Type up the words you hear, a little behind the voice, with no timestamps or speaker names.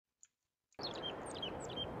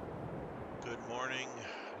morning,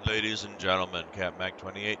 ladies and gentlemen. Cat Mac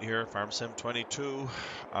 28 here, Farm Sim 22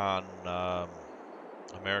 on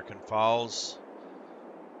American Falls.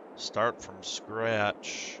 Start from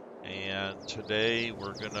scratch, and today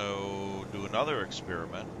we're gonna do another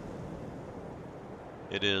experiment.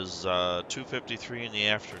 It is 2:53 in the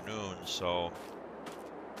afternoon, so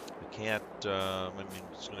we can't. I mean,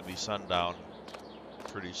 it's gonna be sundown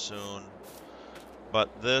pretty soon.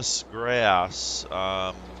 But this grass,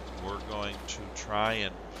 we're going to try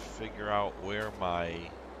and figure out where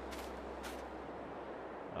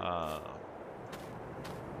uh,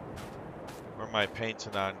 my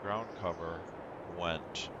painted on ground cover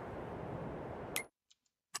went.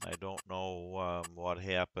 I don't know what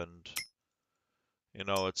happened. You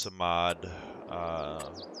know, it's a mod. Uh,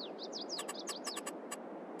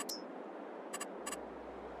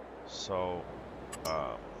 so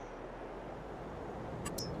um,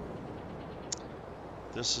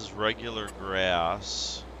 this is regular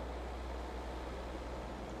grass.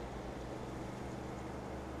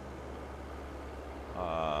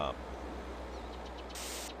 Uh,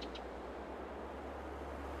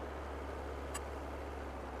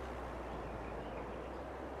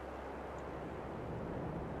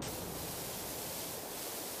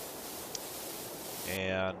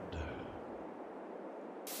 and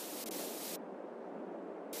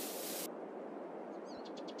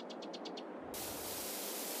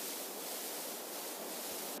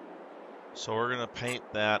so we're gonna paint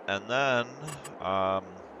that, and then we're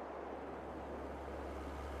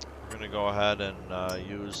gonna go ahead and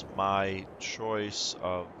use my choice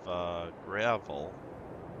of gravel.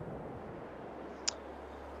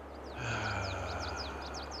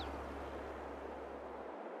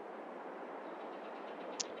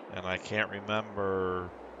 And I can't remember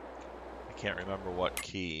what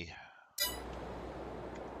key.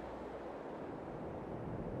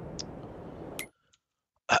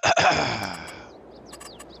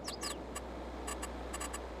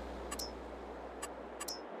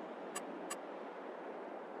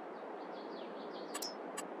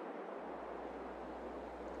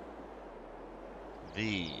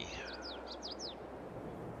 V.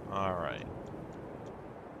 All right.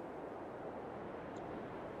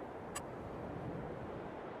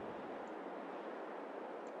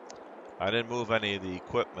 I didn't move any of the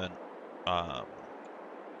equipment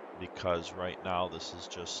because right now this is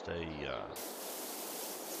just a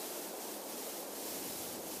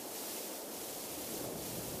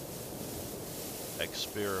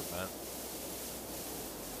experiment.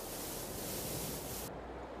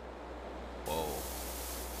 Whoa.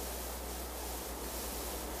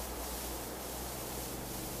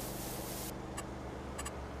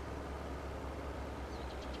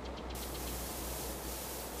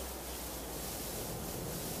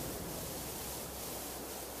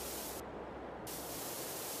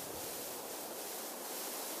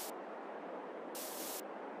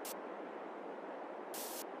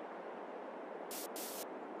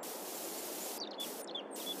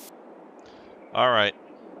 All right.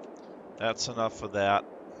 That's enough of that.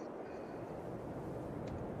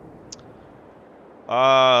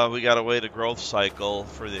 We got to wait a growth cycle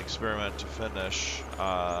for the experiment to finish,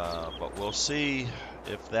 but we'll see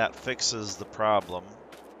if that fixes the problem.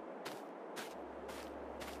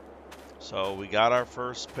 So we got our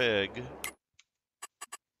first pig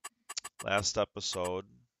last episode.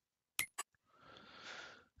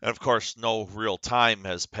 And of course, no real time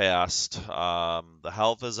has passed. The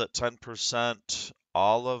health is at 10%.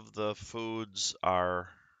 All of the foods are,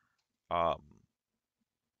 um,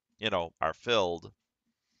 are filled.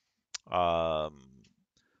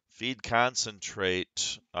 Feed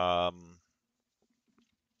concentrate. I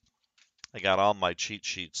got all my cheat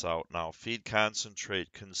sheets out now. Feed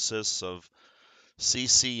concentrate consists of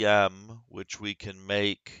CCM, which we can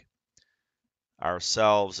make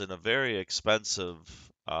ourselves in a very expensive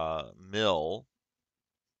mill.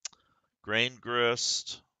 Grain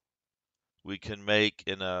grist we can make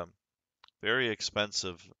in a very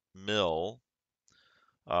expensive mill.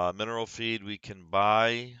 Mineral feed we can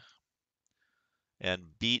buy,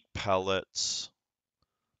 and beet pellets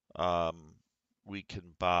we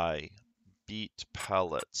can buy. Beet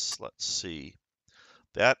pellets, let's see.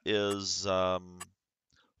 That is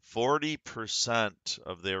 40%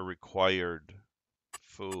 of their required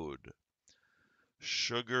food.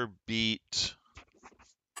 Sugar beet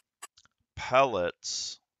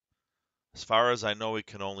pellets, as far as I know, we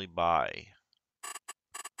can only buy.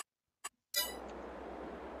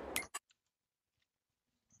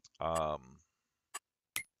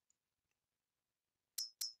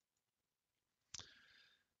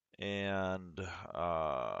 And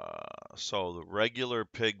so the regular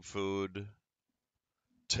pig food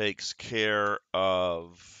takes care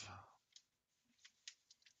of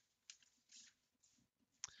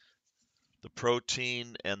the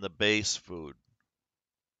protein and the base food.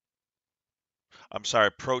 I'm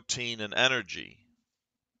sorry, protein and energy.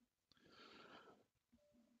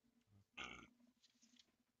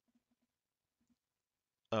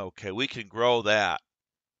 Okay, we can grow that.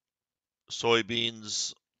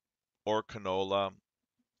 Soybeans or canola,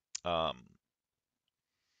 um,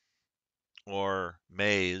 or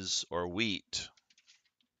maize or wheat.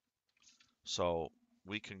 So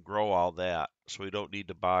we can grow all that. So we don't need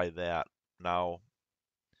to buy that. Now,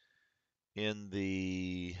 in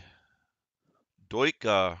the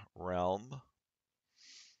Doika realm,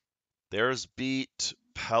 there's beet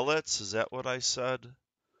pellets. Is that what I said?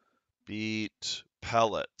 Beet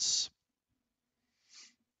pellets.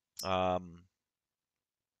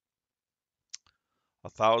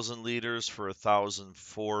 1,000 liters for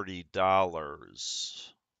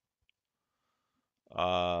 $1,040.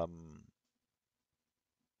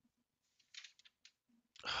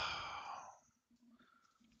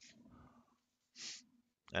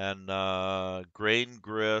 And grain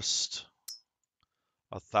grist,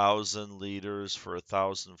 1,000 liters for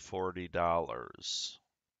 $1,040.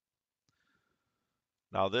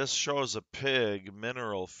 Now this shows a pig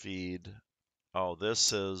mineral feed. Oh,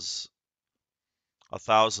 this is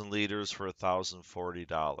 1,000 liters for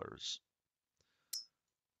 $1,040.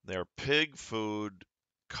 Their pig food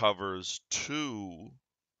covers 2.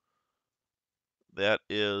 That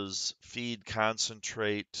is feed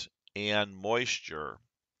concentrate and moisture,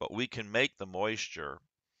 but we can make the moisture.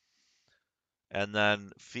 And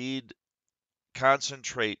then feed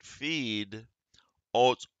concentrate feed,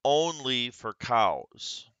 oh, it's only for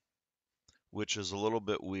cows, which is a little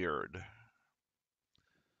bit weird.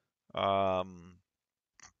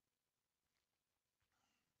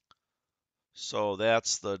 So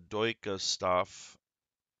that's the Doika stuff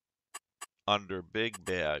under big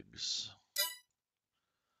bags.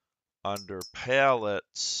 Under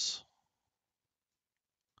pallets,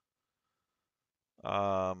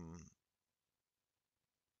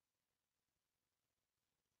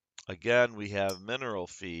 again, we have mineral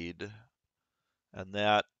feed, and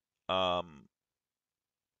that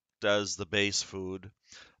does the base food.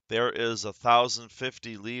 There is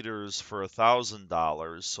 1,050 liters for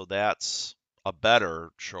 $1,000, so that's a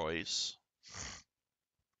better choice.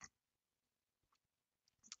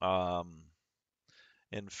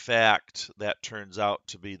 In fact, that turns out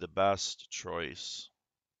to be the best choice.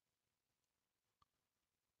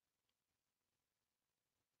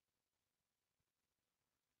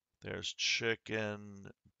 There's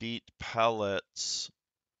chicken, beet pellets.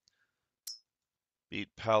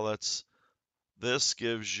 Beet pellets. This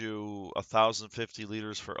gives you 1,050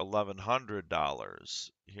 liters for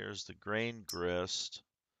 $1,100. Here's the grain grist.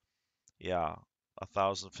 Yeah,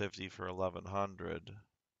 1,050 for 1,100.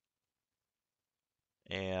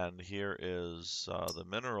 And here is the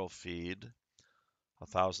mineral feed,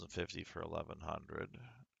 1,050 for 1,100.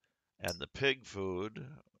 And the pig food,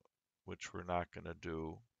 which we're not going to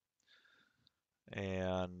do.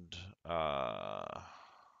 And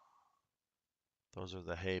those are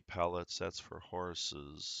the hay pellets. That's for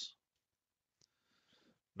horses.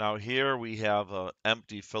 Now here we have an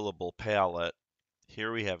empty fillable pallet.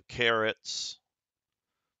 Here we have carrots,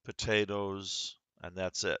 potatoes, and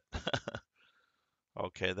that's it.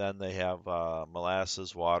 Okay, then they have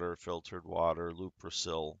molasses water, filtered water,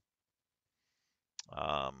 Luprasil.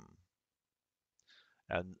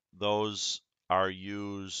 And those are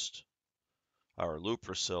used, or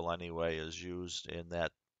Luprasil anyway, is used in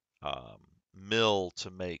that mill to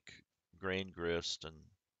make grain grist and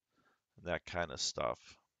that kind of stuff.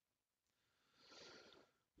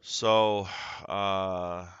 So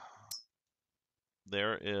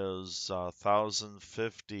there is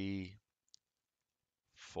 1,050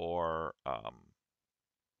 for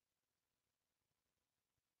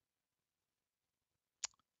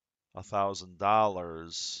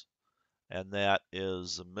 $1,000, and that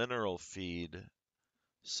is a mineral feed.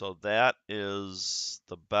 So that is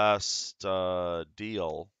the best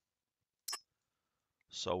deal.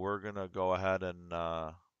 So we're gonna go ahead and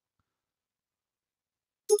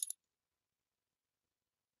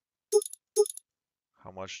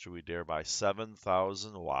how much do we dare buy?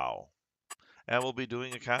 7,000. Wow. And we'll be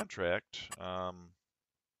doing a contract. All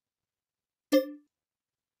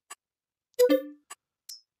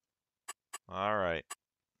right.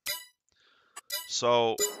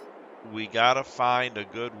 So we gotta find a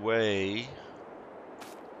good way,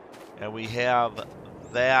 and we have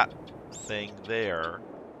that thing there.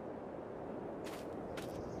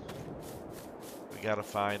 We We gotta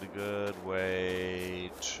find a good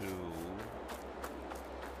way to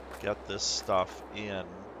get this stuff in.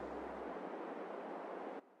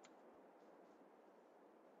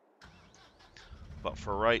 But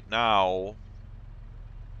for right now,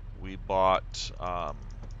 we bought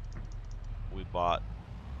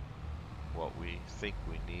what we think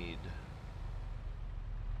we need,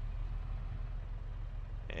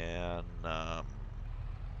 and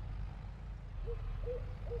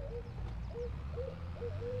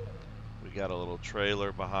we got a little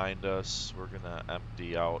trailer behind us. We're gonna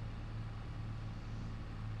empty out.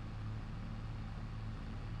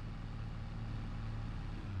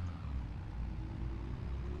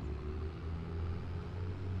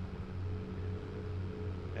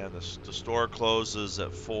 And the store closes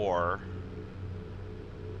at 4.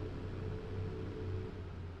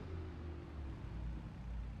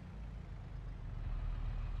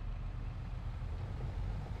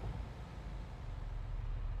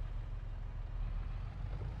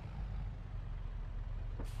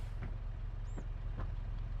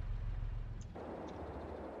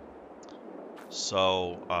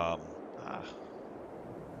 So,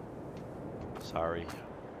 sorry,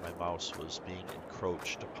 my mouse was being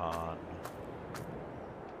encroached upon.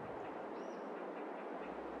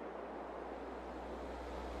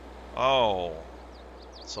 Oh,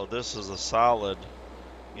 so this is a solid,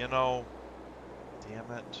 you know,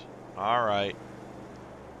 damn it. All right.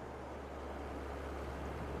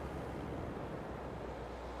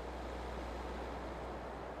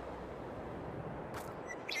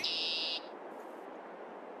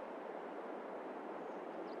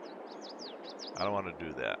 I don't want to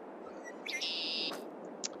do that.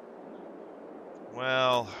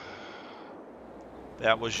 Well,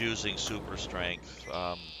 that was using super strength,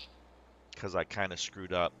 because I kind of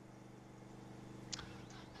screwed up.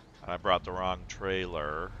 I brought the wrong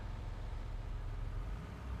trailer.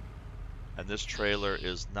 And this trailer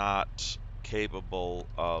is not capable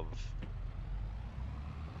of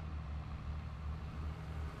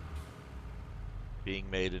being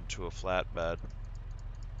made into a flatbed.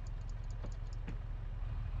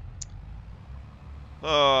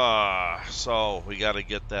 So we got to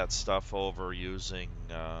get that stuff over using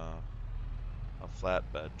a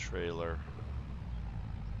flatbed trailer.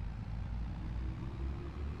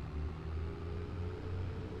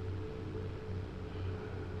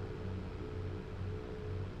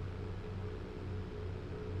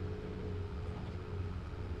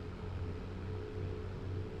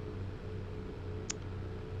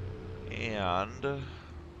 And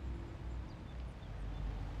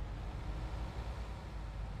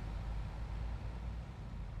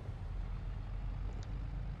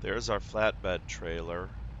there's our flatbed trailer,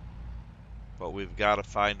 but we've got to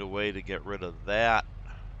find a way to get rid of that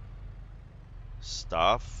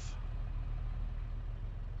stuff.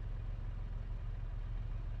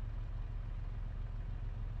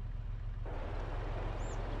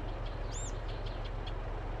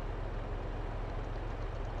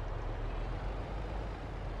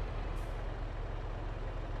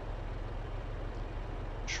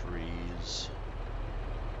 Trees.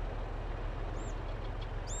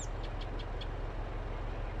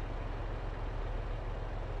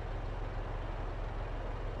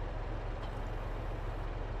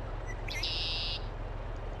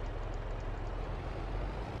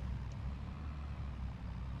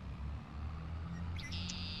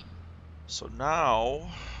 So now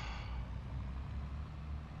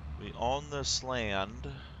we own this land,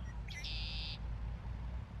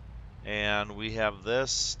 and we have this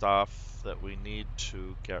stuff that we need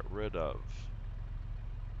to get rid of,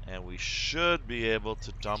 and we should be able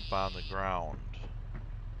to dump on the ground.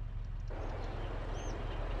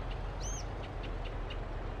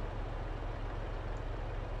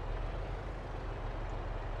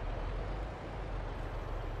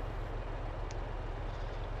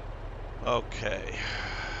 Okay.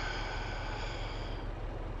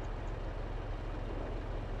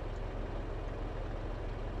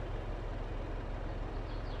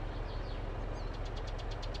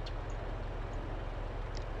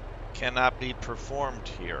 Cannot be performed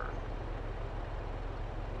here.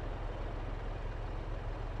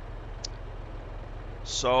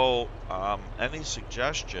 So, any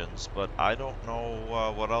suggestions, but I don't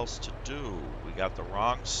know what else to do. We got the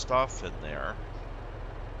wrong stuff in there.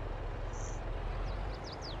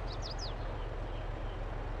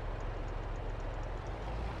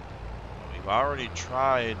 We've already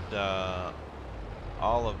tried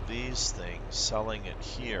all of these things, selling it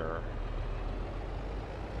here.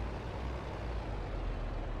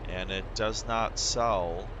 And it does not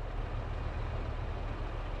sell.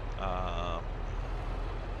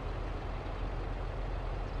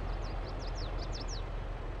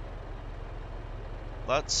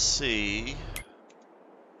 let's see.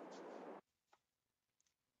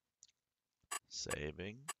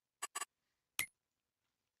 Saving.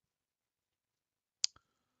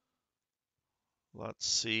 Let's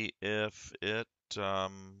see if it,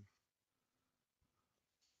 of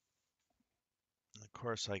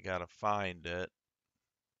course I gotta find it.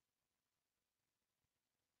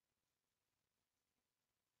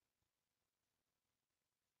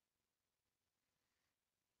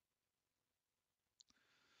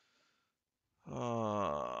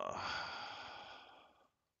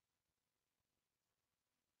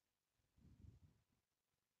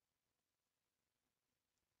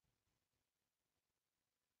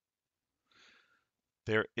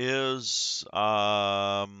 There is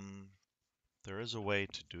a way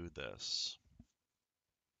to do this.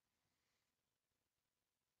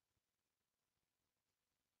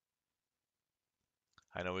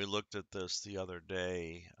 I know we looked at this the other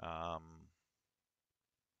day.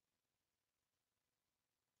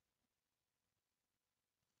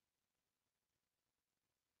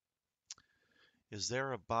 Is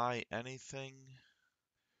there a buy anything?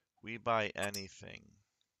 We buy anything.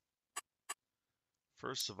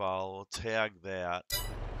 First of all, we'll tag that,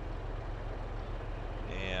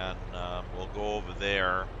 and we'll go over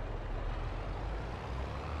there.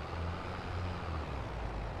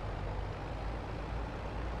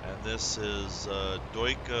 And this is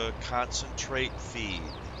Doika concentrate feed,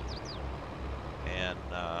 and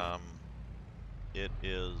it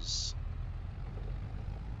is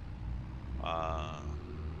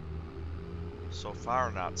so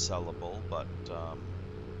far not sellable, but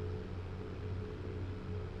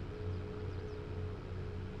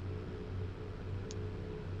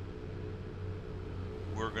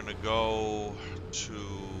we're gonna go to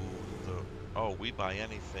the, oh, we buy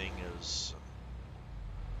anything is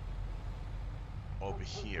over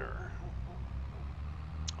here.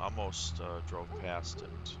 Almost drove past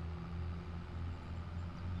it.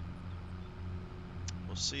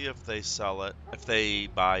 We'll see if they sell it, if they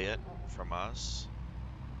buy it from us.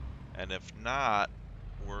 And if not,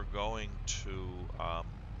 we're going to go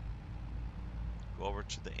over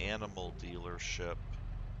to the animal dealership,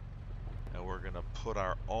 and we're going to put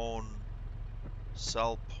our own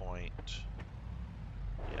sell point.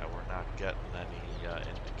 Yeah, we're not getting any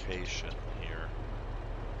indication here.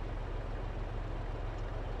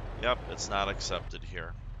 Yep, it's not accepted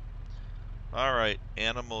here. All right,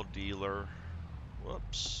 animal dealer.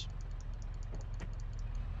 Whoops.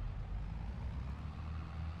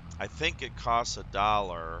 I think it costs $1.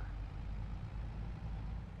 I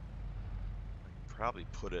can probably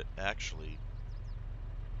put it actually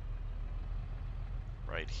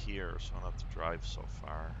right here, so I don't have to drive so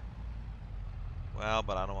far. Well,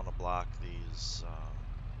 but I don't want to block these.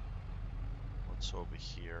 What's over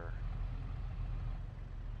here?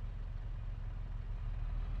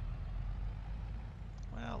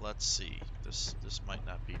 Well, let's see. This might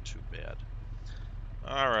not be too bad.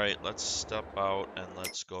 All right, let's step out and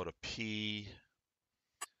let's go to P.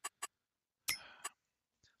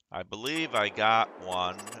 I believe I got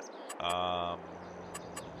one. I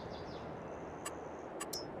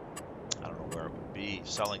don't know where it would be.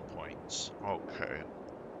 Selling points. Okay.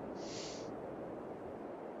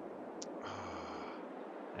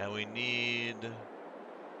 And we need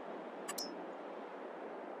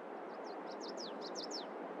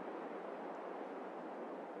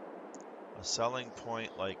a selling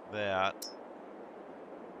point like that.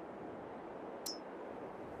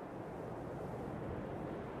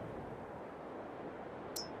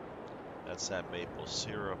 That's that maple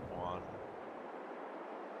syrup one.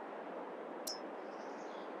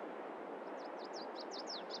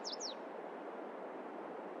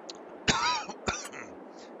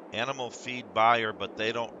 Animal feed buyer, but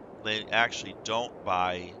they actually don't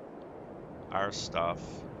buy our stuff.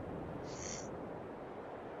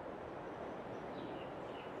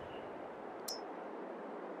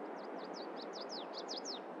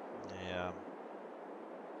 Yeah.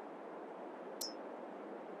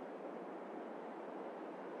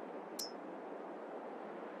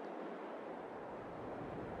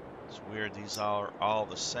 It's weird, these are all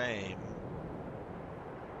the same.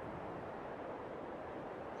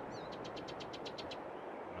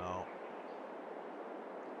 No.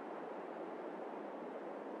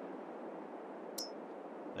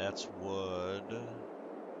 That's wood.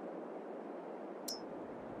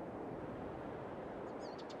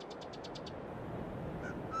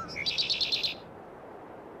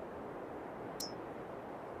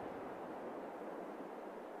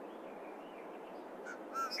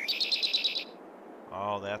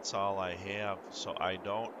 Oh, that's all I have. So I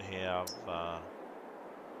don't have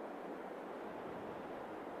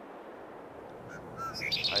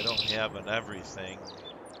I don't have an everything.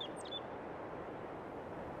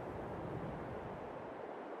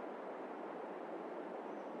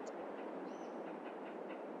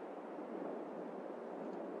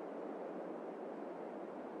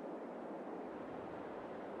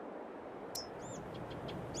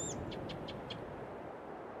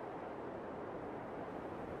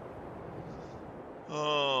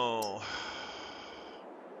 Oh.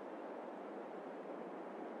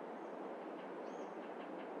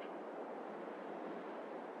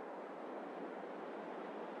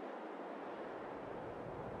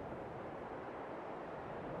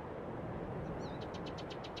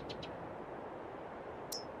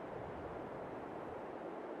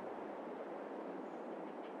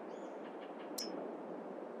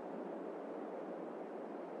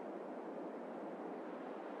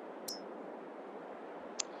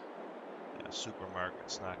 Yeah,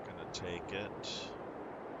 supermarket's not going to take it.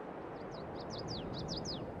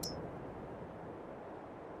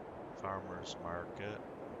 Farmer's market.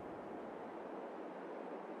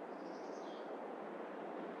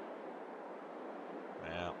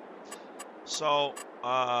 Yeah. So,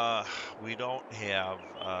 we don't have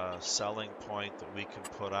a selling point that we can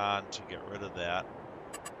put on to get rid of that.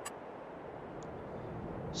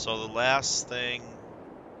 So the last thing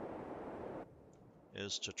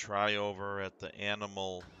is to try over at the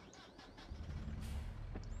animal.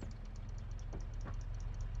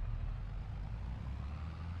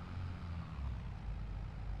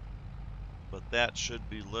 But that should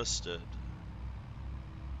be listed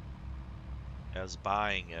as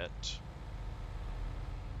buying it.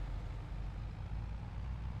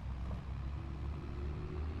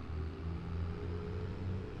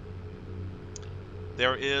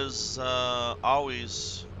 There is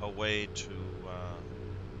always a way to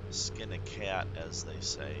skin a cat, as they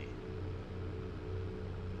say.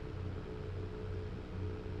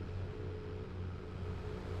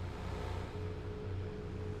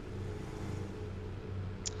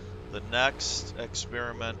 The next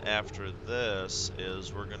experiment after this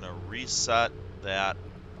is we're going to reset that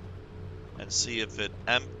and see if it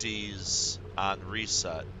empties on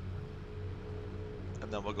reset.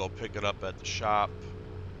 And then we'll go pick it up at the shop,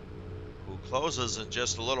 who closes in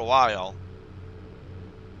just a little while.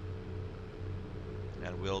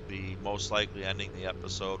 And we'll be most likely ending the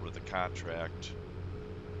episode with a contract.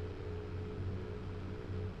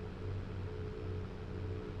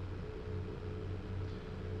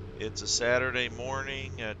 It's a Saturday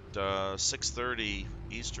morning at 6:30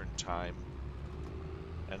 Eastern Time.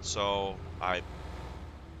 And so I'm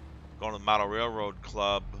going to the Model Railroad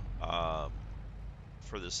Club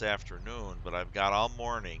for this afternoon, but I've got all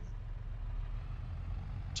morning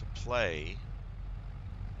to play,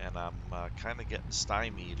 and I'm kind of getting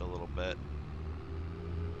stymied a little bit,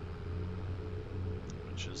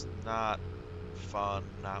 which is not fun,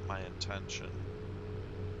 not my intention.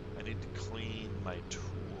 I need to clean my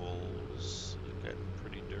tools. They're getting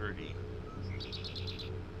pretty dirty.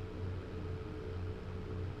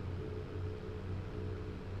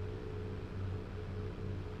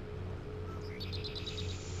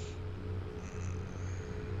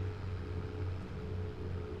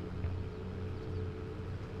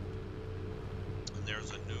 And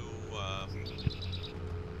there's a new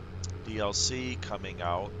DLC coming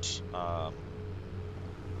out,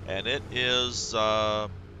 and it is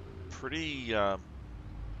pretty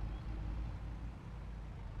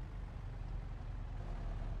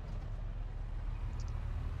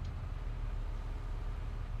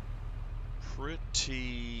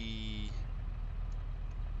pretty.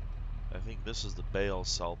 I think this is the bale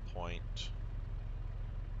sell point.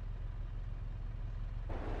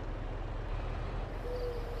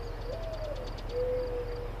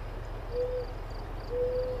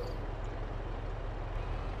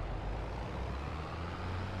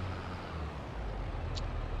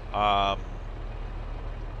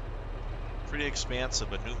 Pretty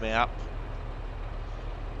expansive, a new map.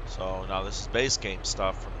 So now this is base game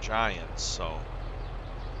stuff from Giants, so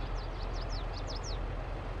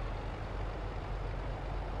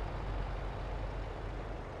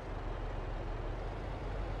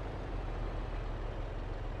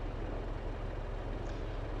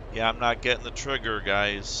yeah, I'm not getting the trigger,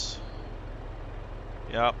 guys.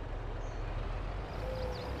 Yep.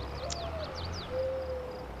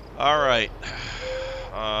 All right.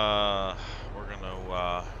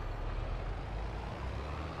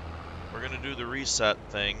 We're gonna do the reset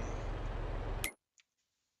thing.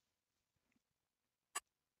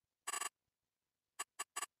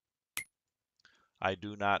 I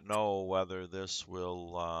do not know whether this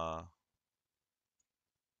will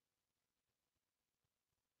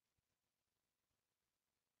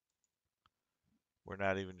We're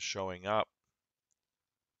not even showing up.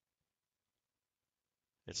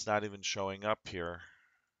 It's not even showing up here.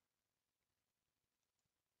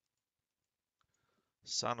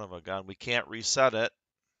 Son of a gun. We can't reset it.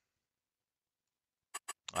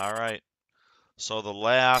 All right. So the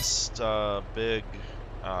last big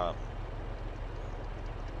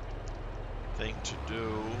thing to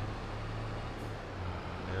do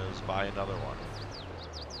is buy another one.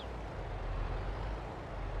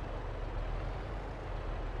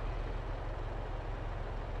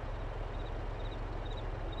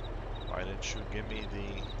 Why didn't you give me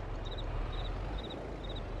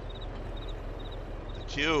the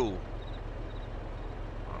cue?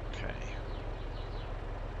 Okay.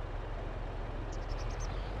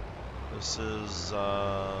 This is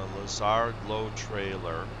Lazard Low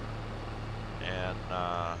Trailer, and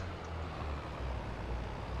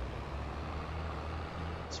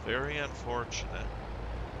it's very unfortunate,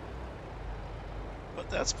 but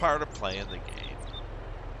that's part of playing the game.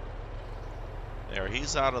 There,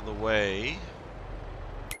 he's out of the way.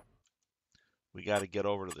 We got to get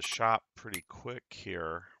over to the shop pretty quick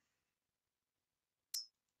here.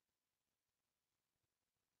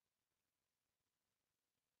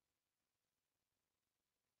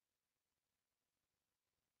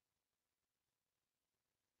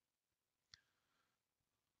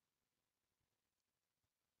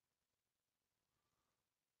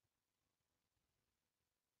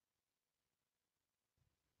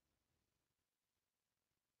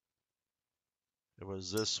 It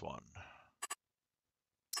was this one.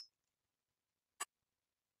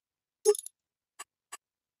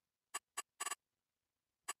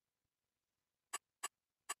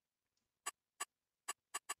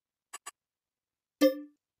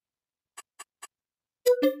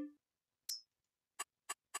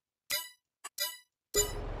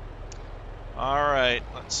 All right,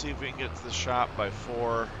 let's see if we can get to the shop by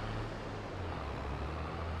 4.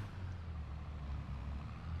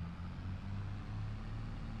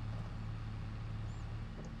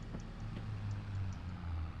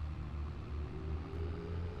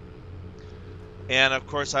 And of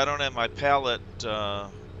course, I don't have my pallet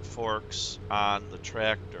forks on the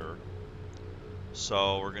tractor,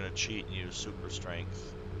 so we're going to cheat and use super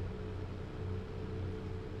strength.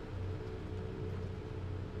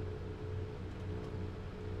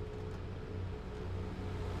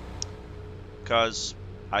 Because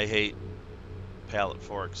I hate pallet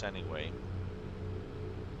forks anyway.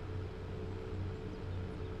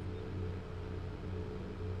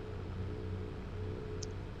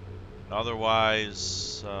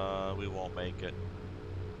 Otherwise, we won't make it.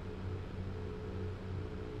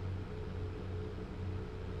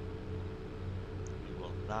 We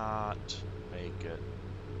will not make it.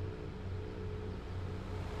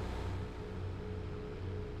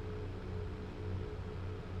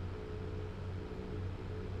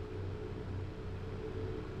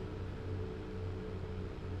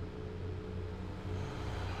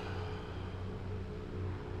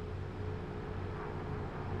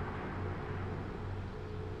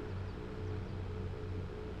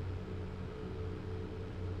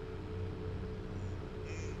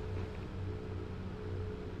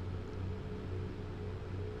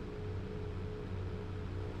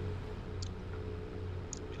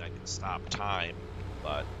 Stop time,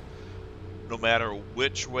 but no matter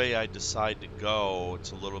which way I decide to go,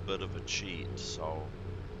 it's a little bit of a cheat, so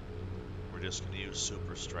we're just going to use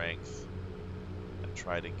super strength and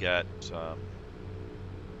try to get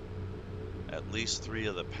at least 3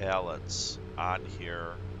 of the pallets on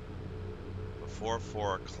here before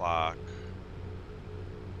 4 o'clock.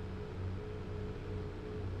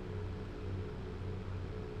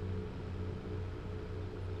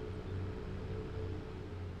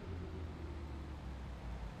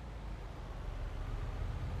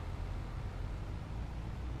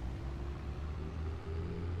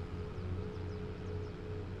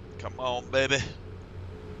 Come on, baby.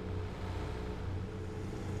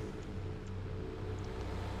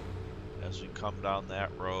 As we come down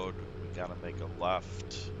that road, we gotta make a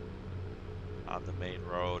left on the main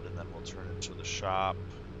road, and then we'll turn into the shop.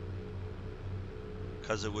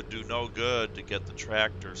 Because it would do no good to get the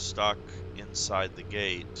tractor stuck inside the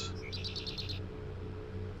gate.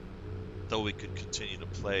 Though we could continue to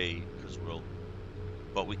play, because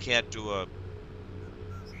but we can't do a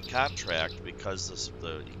contract because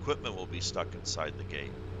the equipment will be stuck inside the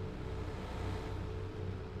gate.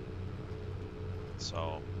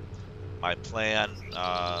 So my plan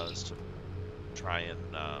is to try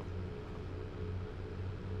and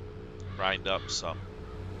grind up some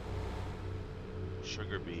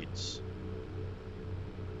sugar beets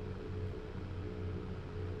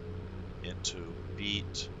into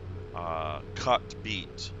beet, cut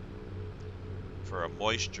beet for a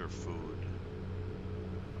moisture food.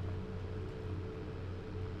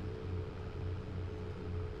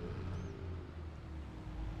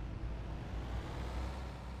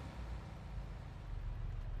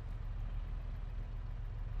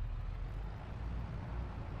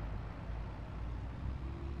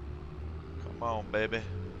 Come on, baby.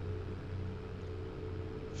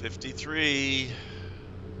 53.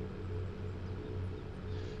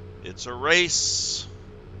 It's a race.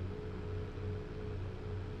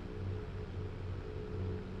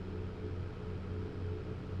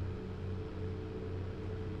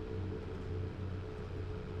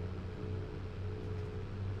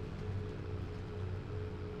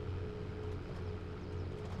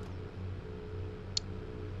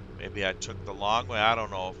 Maybe I took the long way. I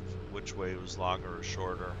don't know which way was longer or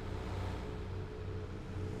shorter.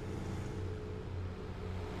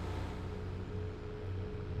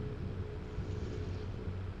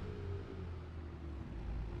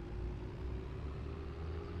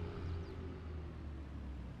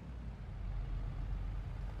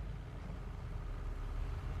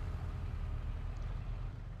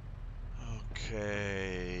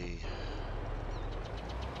 Okay.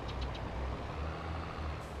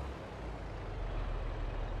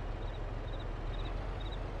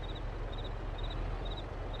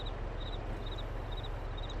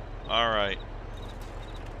 All right.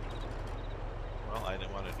 Well, I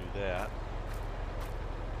didn't want to do that.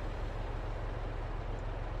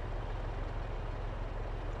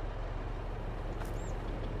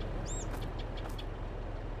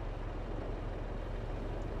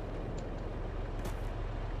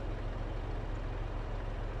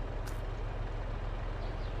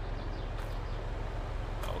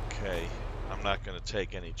 Okay, I'm not going to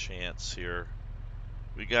take any chance here.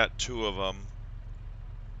 We got two of them.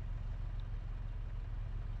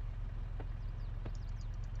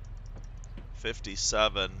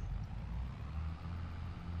 $57.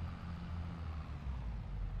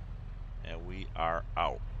 And we are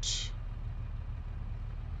out.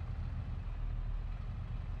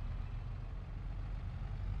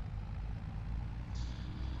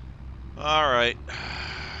 All right.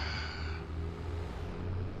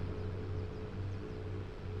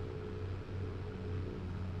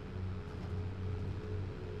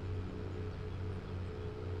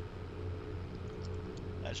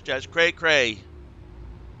 That's just cray-cray.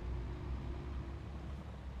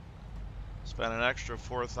 Spent an extra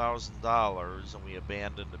 $4,000 and we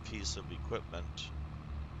abandoned a piece of equipment.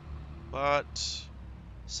 But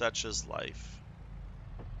such is life.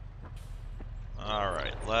 All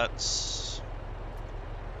right, let's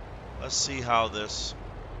see how this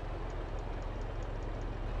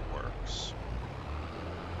works.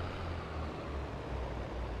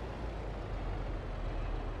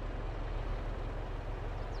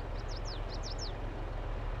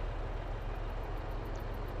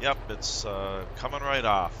 Yep, it's coming right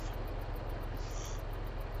off.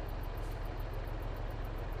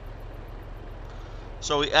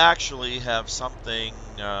 So we actually have something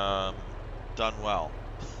done well.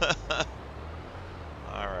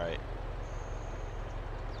 All right.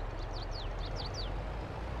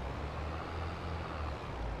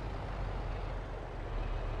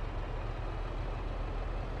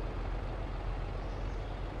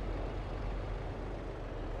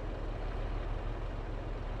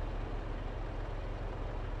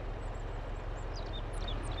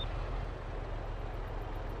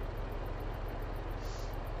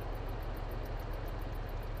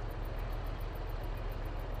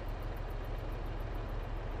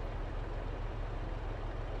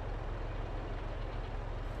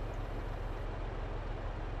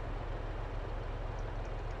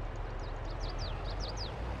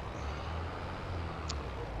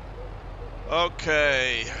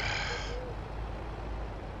 Okay.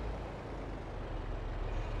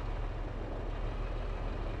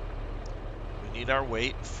 We need our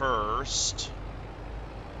weight first.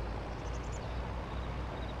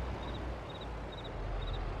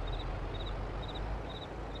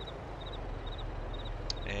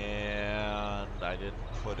 And I didn't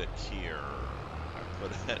put it here. I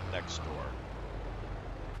put it next door.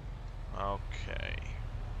 Okay.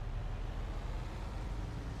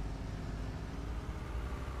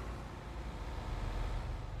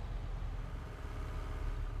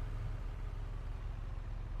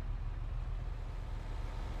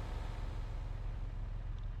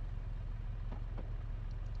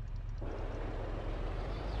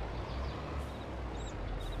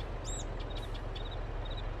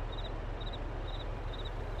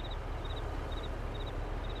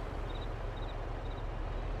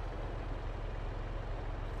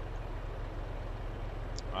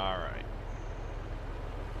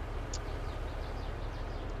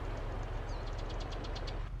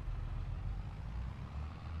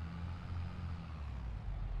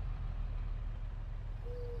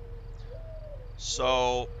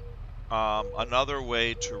 So another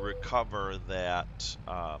way to recover that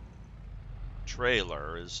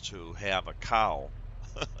trailer is to have a cow.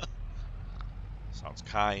 Sounds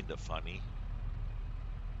kind of funny.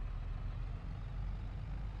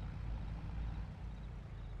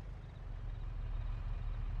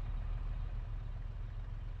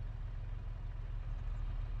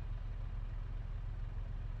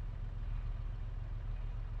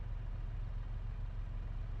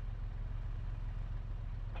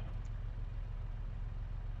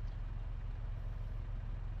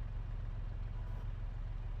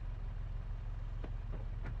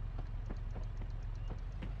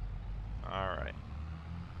 All right.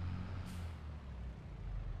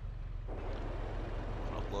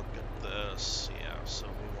 I'll look at this. Yeah, so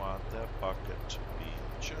we want that bucket to be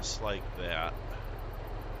just like that.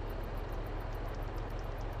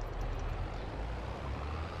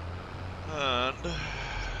 And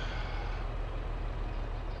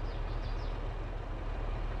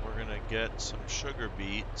we're gonna get some sugar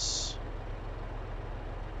beets.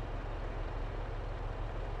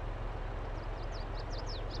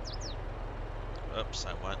 Oops,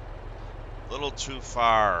 I went a little too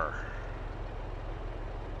far.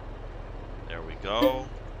 There we go.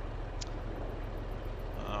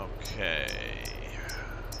 Okay.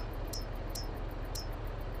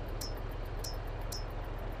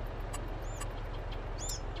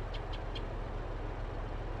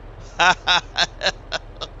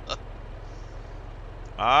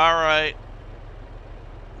 All right.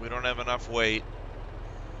 We don't have enough weight.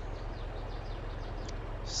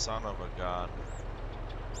 Son of a gun.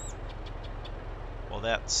 Well,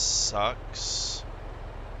 that sucks.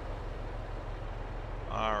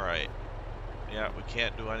 All right. Yeah, we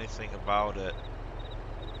can't do anything about it.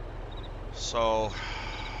 So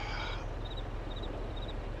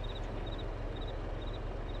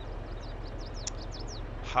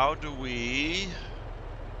how do we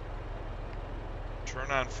turn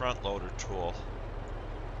on front loader tool?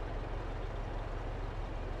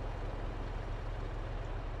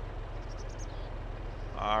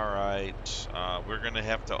 All right, we're gonna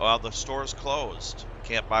have to, oh, the store's closed.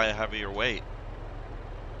 Can't buy a heavier weight.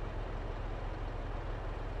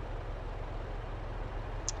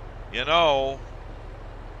 You know,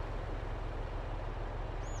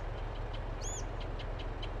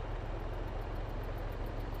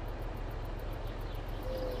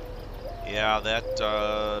 yeah,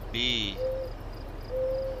 that bee,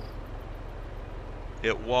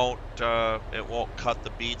 it won't cut the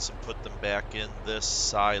beets and put them back in this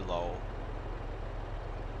silo.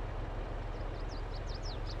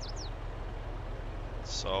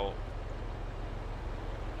 So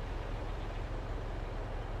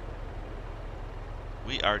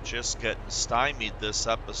we are just getting stymied this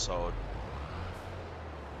episode.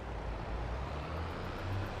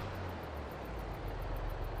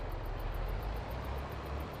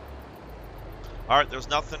 All right, there's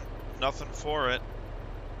nothing for it.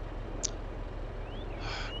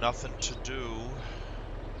 Nothing to do.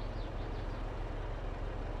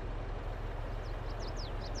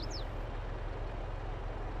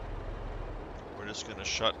 We're just gonna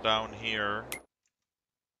shut down here.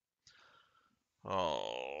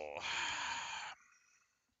 Oh.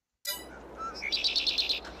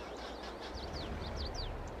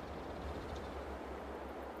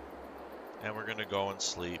 And we're gonna go and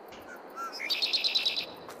sleep.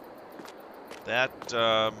 That,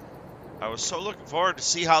 I was so looking forward to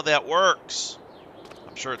see how that works.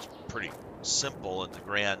 I'm sure it's pretty simple in the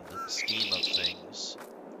grand scheme of things.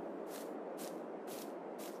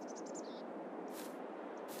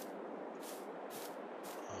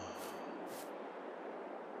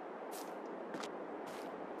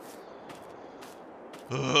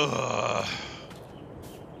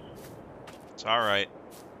 It's all right.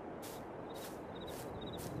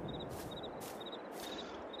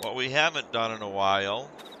 What we haven't done in a while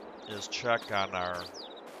is check on our,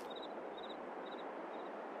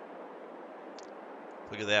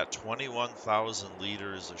 look at that, 21,000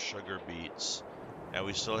 liters of sugar beets. And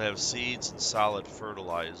we still have seeds and solid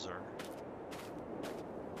fertilizer.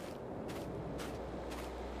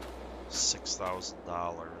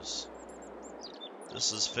 $6,000.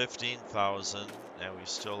 This is 15,000, and we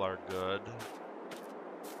still are good.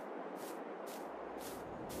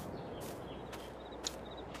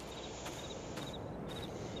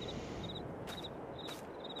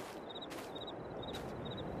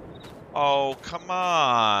 Oh, come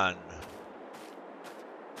on.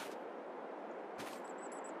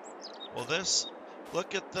 Well, this,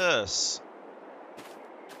 look at this.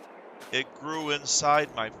 It grew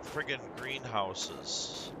inside my friggin'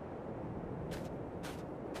 greenhouses.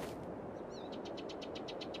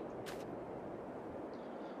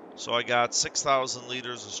 So I got 6,000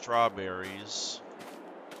 liters of strawberries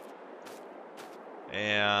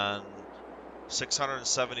and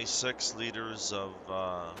 676 liters of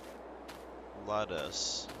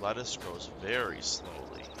lettuce. Lettuce grows very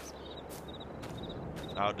slowly.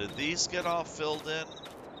 Now, did these get all filled in?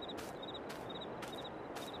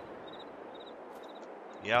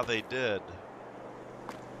 Yeah, they did.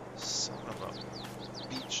 Son of a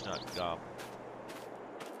beech nut gum.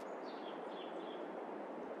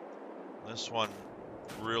 This one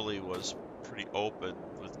really was pretty open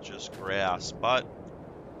with just grass, but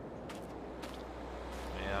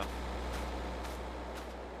man,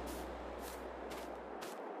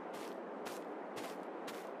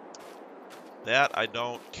 that I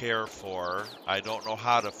don't care for. I don't know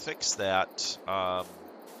how to fix that.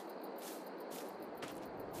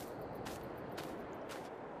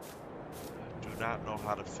 Do not know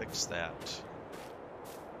how to fix that.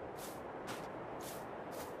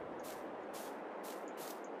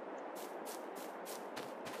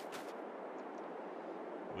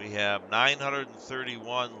 We have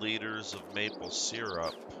 931 liters of maple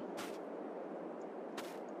syrup.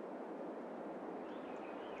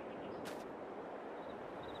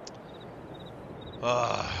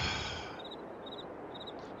 I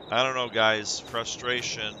don't know, guys.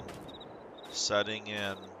 Frustration setting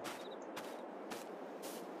in.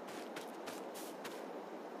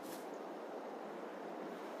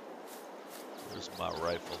 Where's my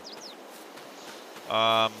rifle?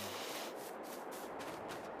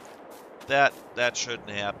 That shouldn't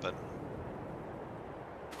happen.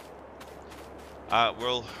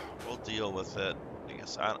 We'll deal with it. I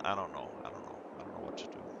guess I don't know. I don't know what to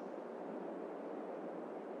do.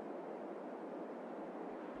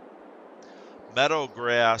 Meadow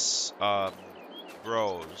grass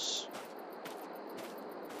grows.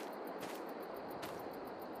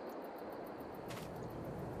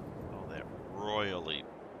 Oh, that royally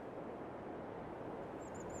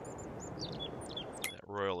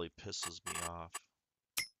pisses me off.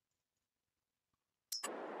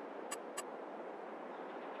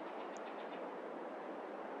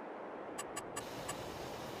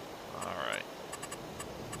 All right.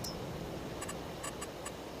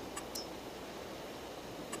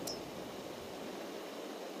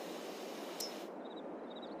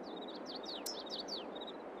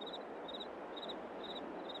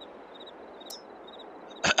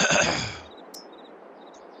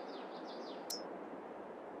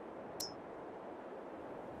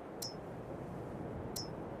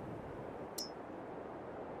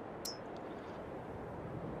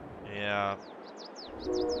 Yeah.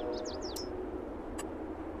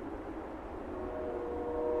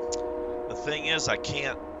 The thing is, I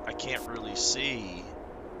can't really see.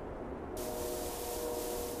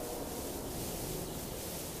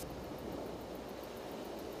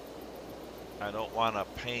 I don't want to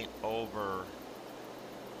paint over.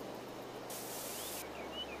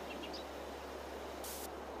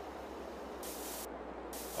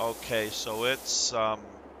 Okay, so it's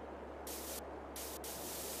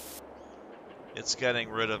getting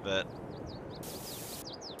rid of it.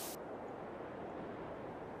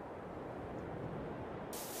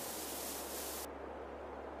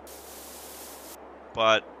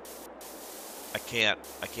 But I can't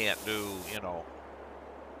do, you know.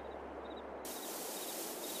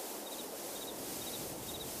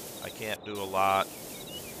 I can't do a lot.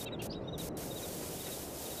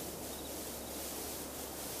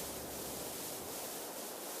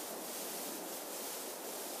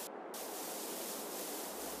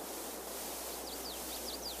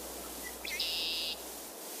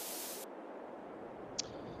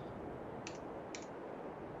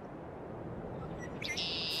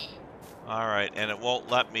 All right, and it won't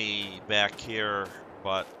let me back here,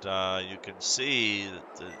 but you can see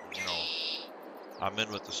that you know, I'm in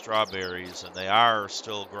with the strawberries, and they are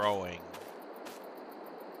still growing.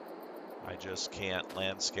 I just can't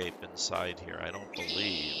landscape inside here, I don't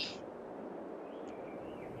believe.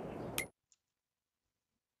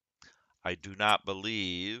 I do not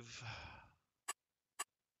believe.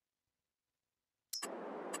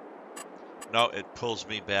 No, it pulls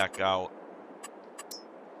me back out.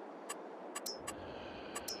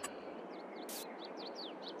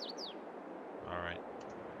 All right.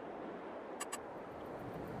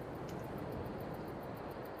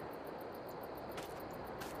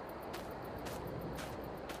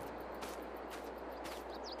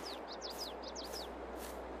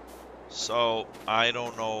 So I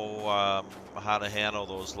don't know how to handle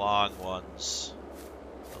those long ones.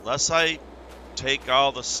 Unless I take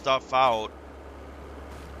all the stuff out,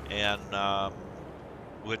 and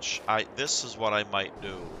this is what I might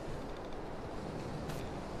do.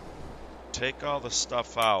 take all the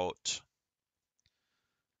stuff out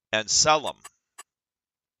and sell them.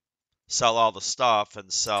 Sell all the stuff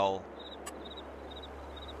and sell.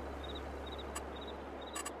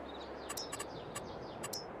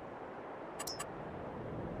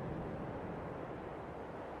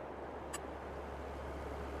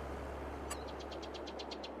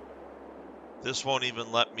 This won't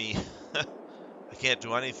even let me. I can't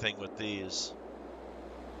do anything with these.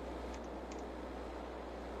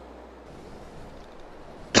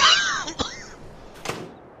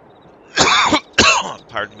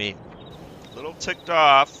 Pardon me. A little ticked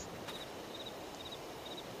off.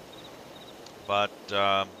 But,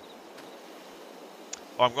 oh,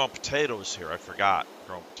 I'm growing potatoes here. I forgot.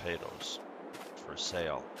 Growing potatoes for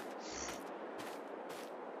sale.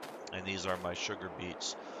 And these are my sugar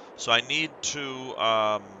beets. So I need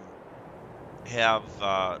to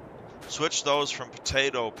switch those from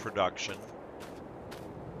potato production.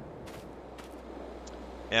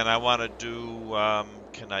 And I want to do,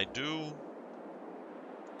 can I do?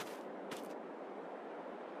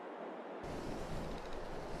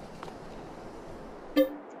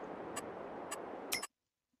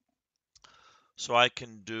 So I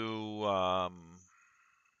can do, all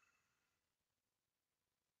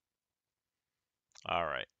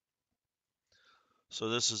right. So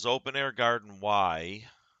this is open air garden Y.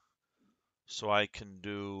 So I can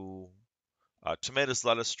do tomatoes,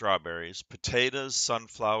 lettuce, strawberries, potatoes,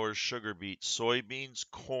 sunflowers, sugar beets, soybeans,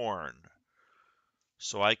 corn.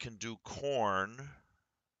 So I can do corn.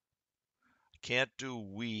 I can't do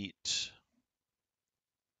wheat.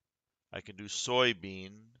 I can do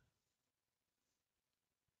soybean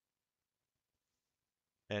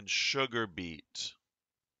and sugar beet.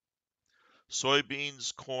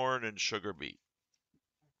 Soybeans, corn, and sugar beet.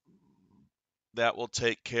 That will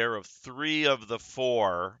take care of 3 of the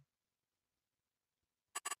 4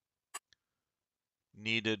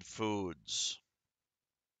 needed foods.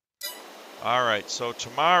 All right, so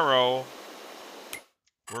tomorrow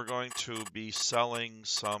we're going to be selling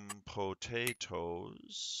some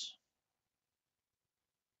potatoes.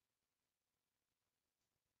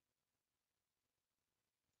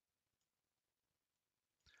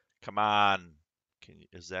 Come on.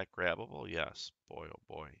 Is that grabbable? Yes. Boy, oh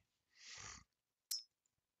boy.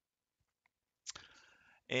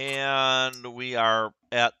 And we are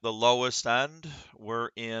at the lowest end. We're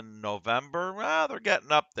in November. Well, they're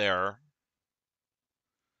getting up there.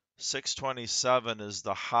 627 is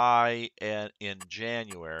the high in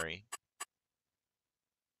January.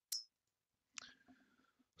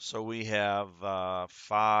 So we have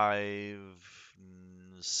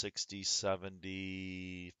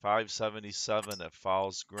 577 at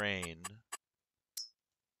Falls Grain.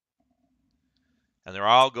 And they're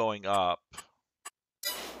all going up.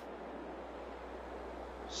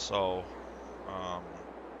 So,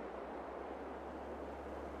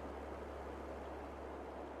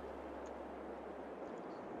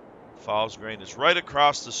 Falls Grain is right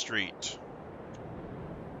across the street.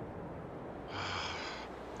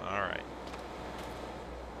 All right.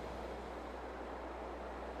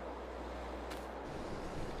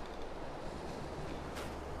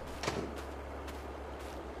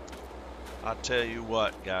 I'll tell you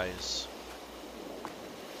what, guys.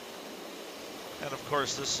 And of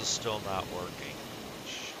course, this is still not working.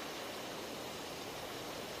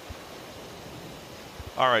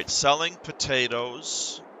 All right, selling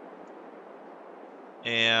potatoes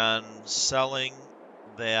and selling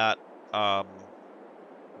that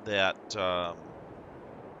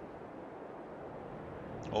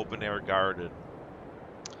open air garden,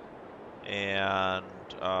 and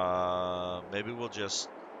maybe we'll just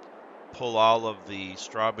pull all of the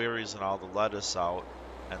strawberries and all the lettuce out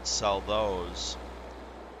and sell those,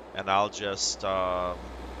 and I'll just flatten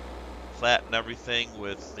everything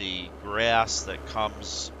with the grass that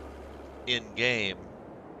comes in game,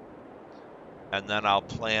 and then I'll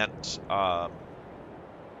plant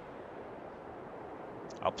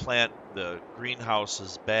the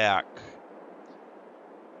greenhouses back,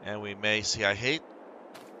 and we may see. I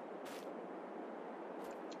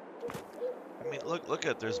mean, look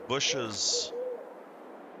at, there's bushes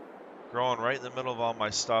growing right in the middle of all my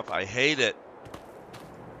stuff. I hate it.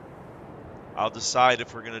 I'll decide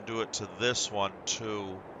if we're going to do it to this one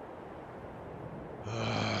too.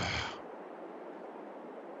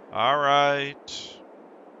 All right.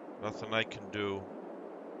 Nothing I can do.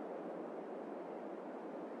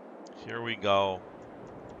 Here we go.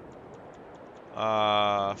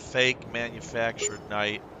 Fake manufactured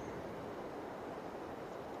night.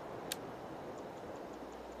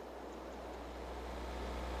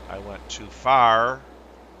 I went too far,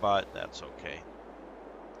 but that's okay.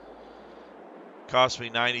 Cost me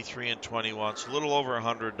 93 and 21, so a little over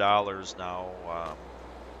 $100 now.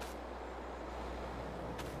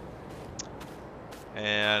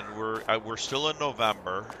 And we're still in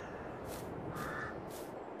November,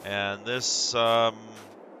 and this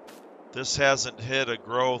hasn't hit a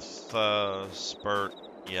growth spurt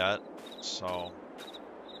yet, so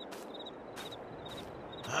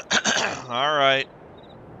all right.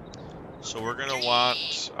 So we're gonna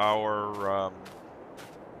want our.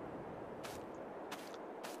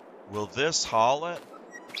 Will this haul it?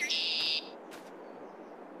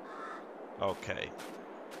 Okay.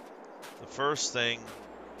 The first things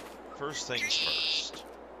first.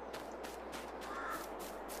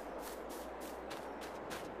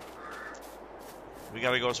 We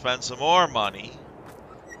got to go spend some more money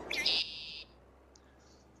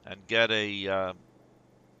and get a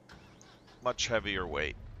much heavier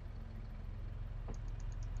weight.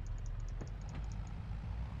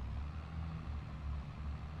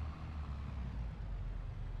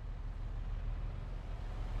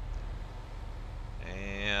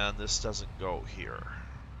 And this doesn't go here.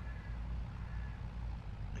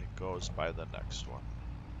 It goes by the next one.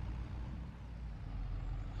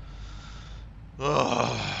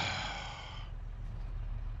 Ugh.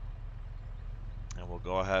 And we'll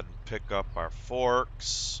go ahead and pick up our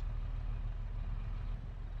forks.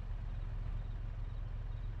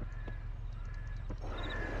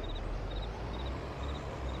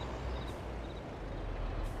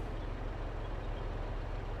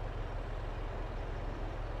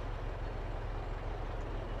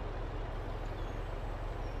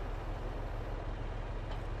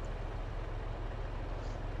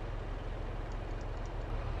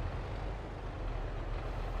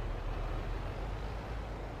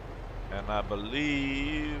 And I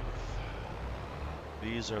believe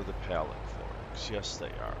these are the pallet forks. Yes, they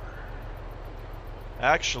are.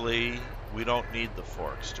 Actually, we don't need the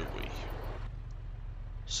forks, do we?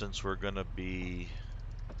 Since we're going to be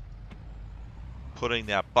putting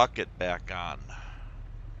that bucket back on.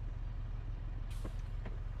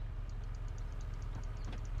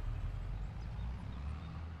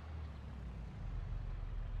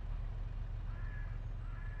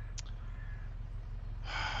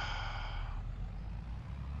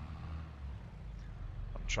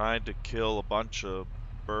 I'm trying to kill a bunch of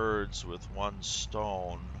birds with one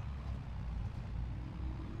stone,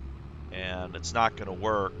 and it's not going to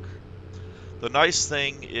work. The nice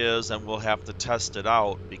thing is, and we'll have to test it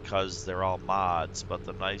out because they're all mods, but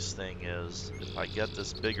the nice thing is if I get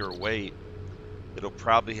this bigger weight, it'll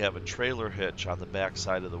probably have a trailer hitch on the back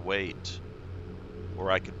side of the weight where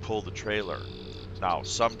I can pull the trailer. Now,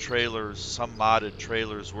 some modded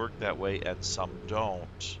trailers work that way and some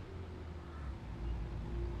don't.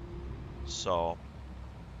 So,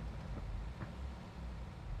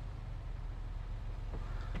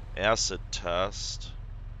 acid test.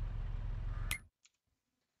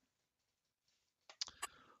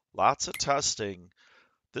 Lots of testing.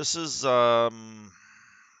 This is, is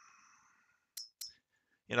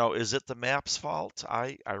it the map's fault?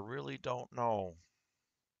 I really don't know.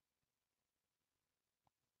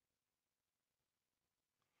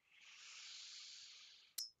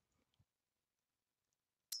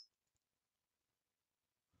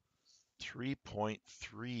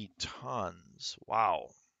 $3.3 tons. Wow.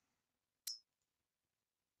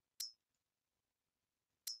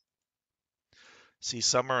 See,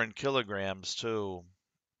 some are in kilograms too.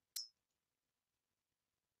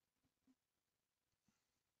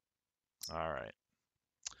 All right.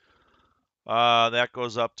 That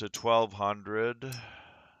goes up to 1,200.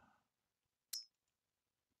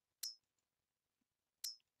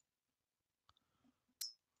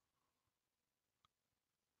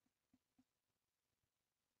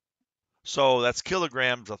 So that's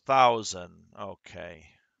kilograms 1,000. Okay.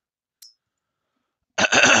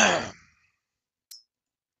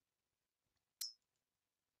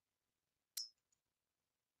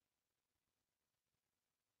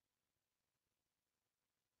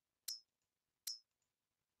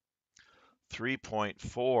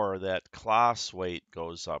 3.4 that class weight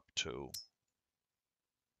goes up to.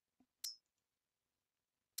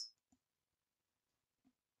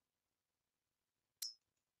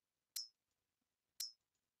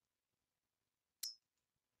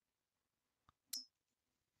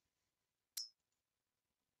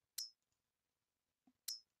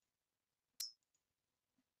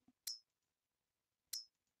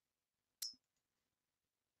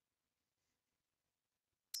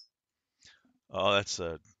 Oh, that's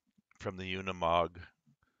from the Unimog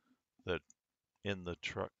that in the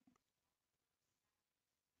truck.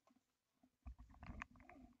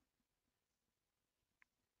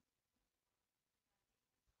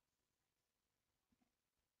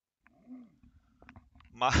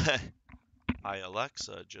 my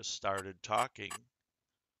Alexa just started talking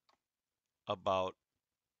about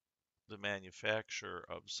the manufacturer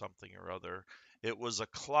of something or other. It was a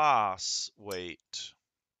Claas weight.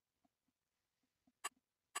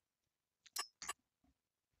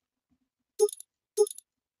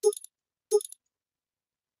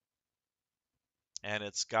 And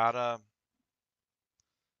it's got a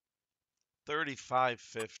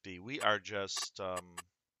 3550. We are just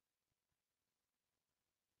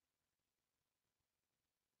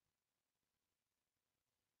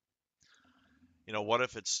you know, what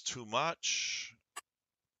if it's too much?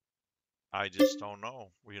 I just don't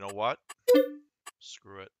know. Well, you know what?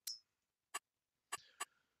 Screw it.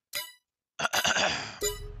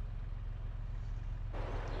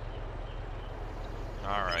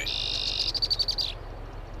 All right.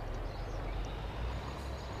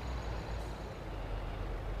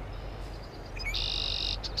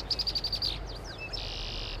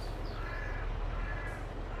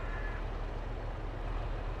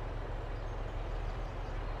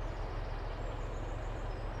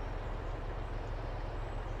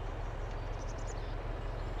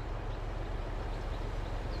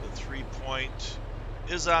 The 3-point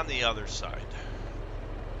is on the other side.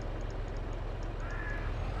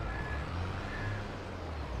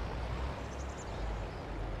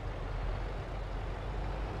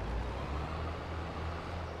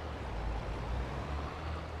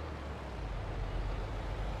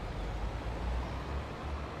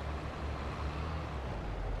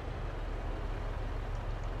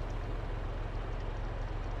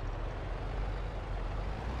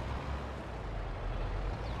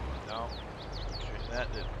 No. Okay,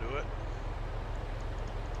 that didn't do it.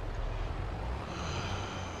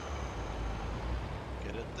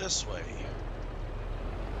 Get it this way.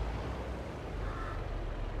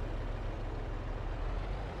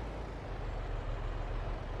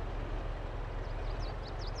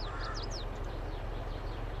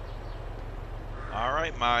 All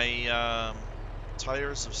right, my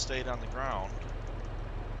tires have stayed on the ground.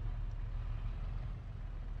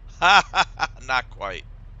 Not quite.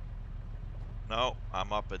 No,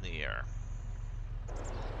 I'm up in the air.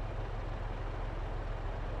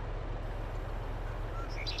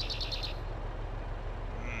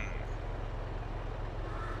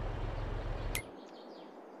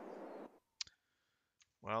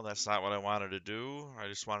 Well, that's not what I wanted to do. I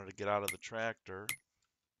just wanted to get out of the tractor.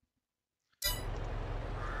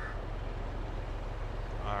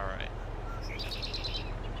 All right.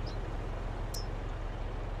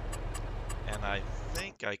 And I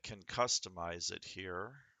think I can customize it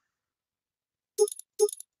here.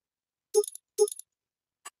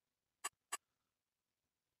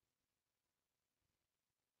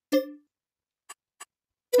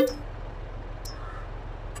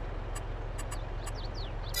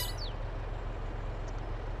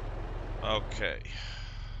 Okay.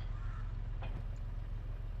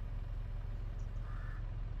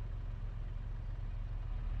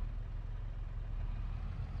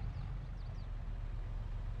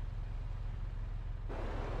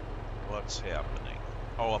 What's happening?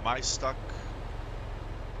 Oh, am I stuck?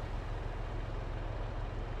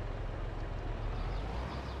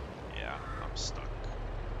 Yeah, I'm stuck.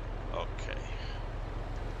 Okay.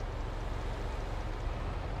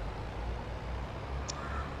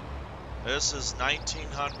 This is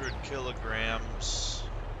 1900 kilograms.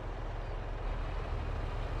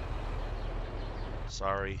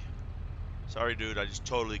 Sorry. Sorry, dude. I just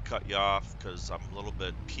totally cut you off because I'm a little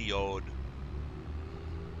bit PO'd.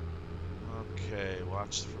 Okay,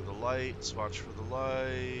 watch for the lights. Watch for the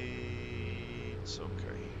lights.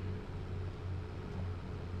 Okay.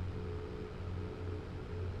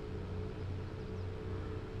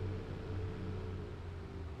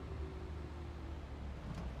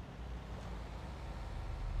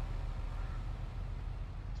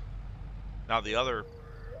 Now the other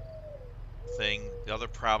thing, the other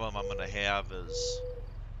problem I'm going to have is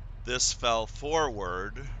this fell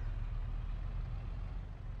forward.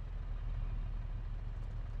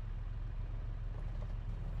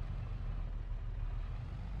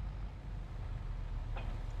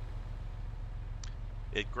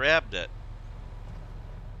 It grabbed it.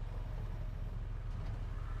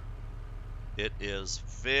 It is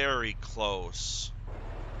very close.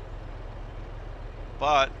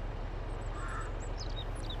 But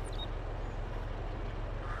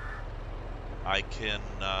I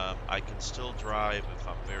can still drive if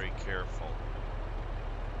I'm very careful.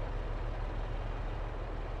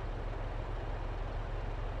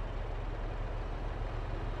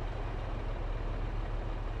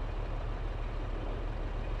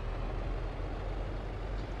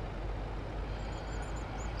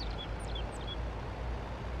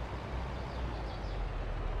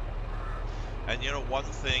 And you know, one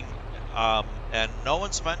thing, and no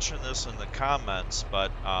one's mentioned this in the comments, but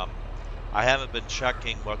I haven't been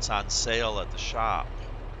checking what's on sale at the shop.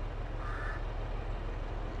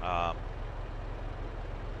 Um,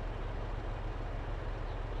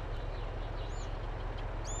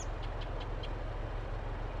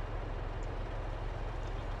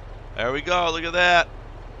 there we go. Look at that.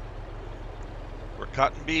 We're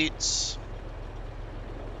cutting beets.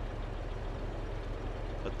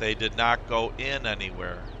 But they did not go in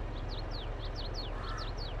anywhere.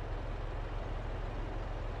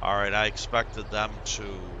 All right, I expected them to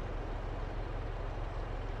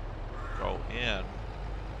go in.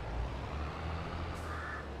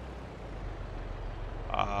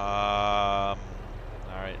 All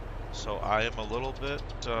right, so I am a little bit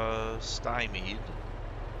stymied.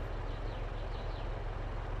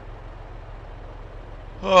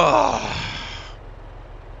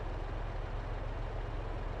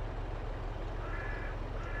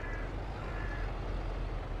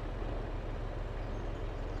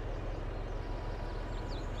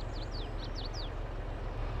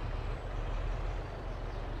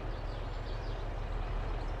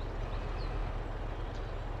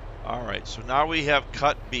 All right, so now we have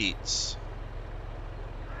cut beets.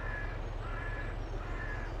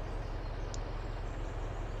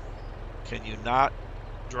 Can you not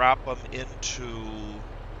drop them into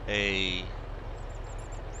the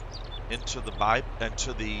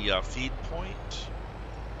feed point?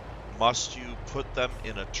 Must you put them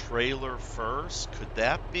in a trailer first? Could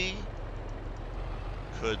that be?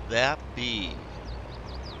 Could that be?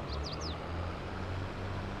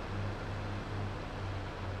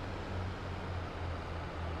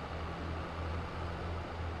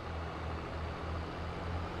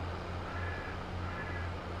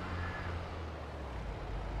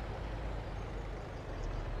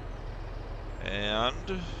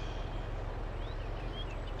 And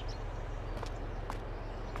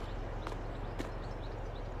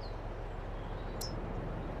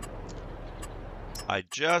I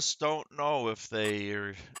just don't know if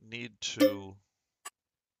they need to.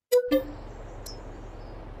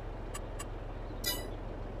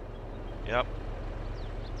 Yep.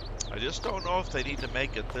 I just don't know if they need to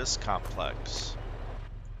make it this complex.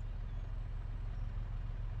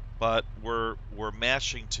 But we're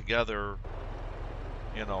mashing together,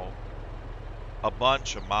 you know, a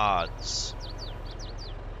bunch of mods.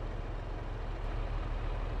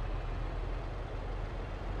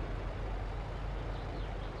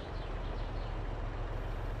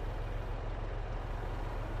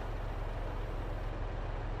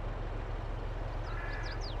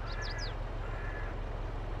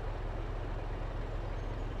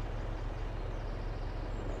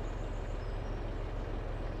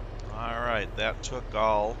 Alright, that took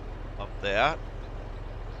all of that.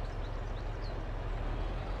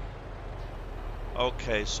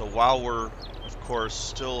 Okay, so while we're, of course,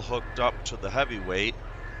 still hooked up to the heavyweight,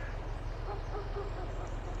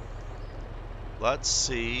 let's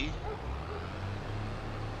see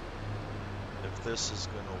if this is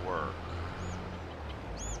going to work.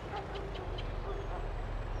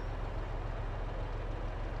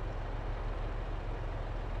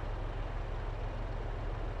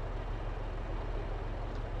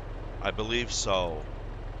 I believe so.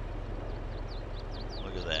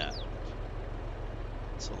 Look at that.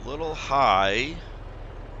 It's a little high,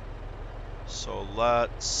 so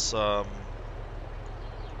let's does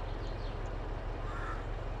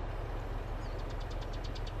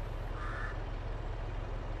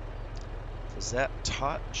that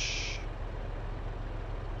touch?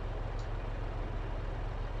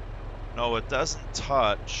 No, it doesn't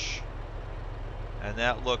touch, and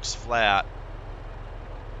that looks flat.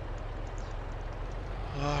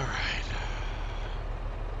 All right.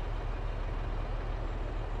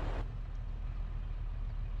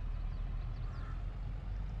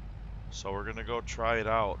 So we're gonna go try it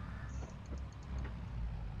out.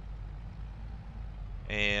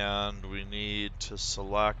 And we need to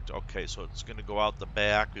select, okay, so it's gonna go out the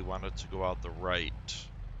back. We want it to go out the right.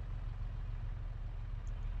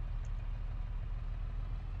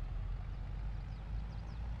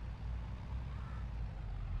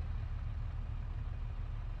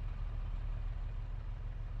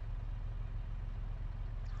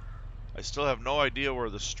 I still have no idea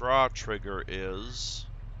where the straw trigger is,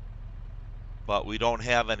 but we don't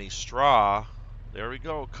have any straw. There we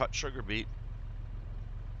go, cut sugar beet.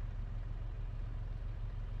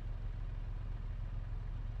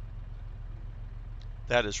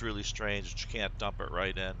 That is really strange that you can't dump it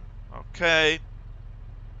right in. Okay.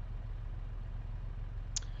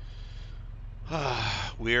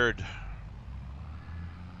 Weird.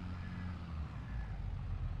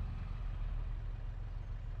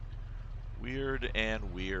 Weird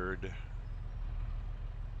and weird.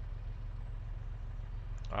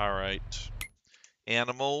 All right.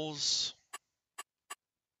 Animals.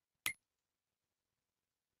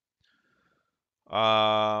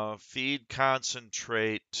 Feed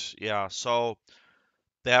concentrate. Yeah, so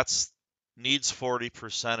that's needs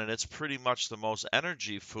 40%, and it's pretty much the most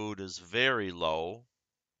energy food is very low.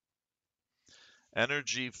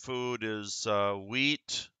 Energy food is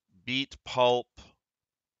wheat, beet pulp,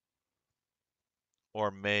 or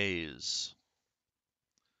maize.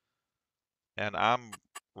 And I'm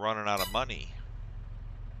running out of money.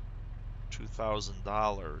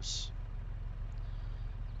 $2,000.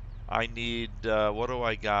 I need, what do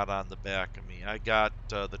I got on the back of me? I got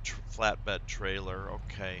the flatbed trailer.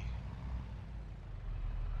 Okay.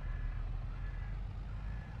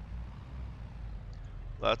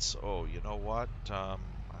 Let's, oh, you know what? I don't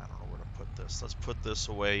know where to put this. Let's put this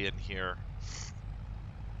away in here.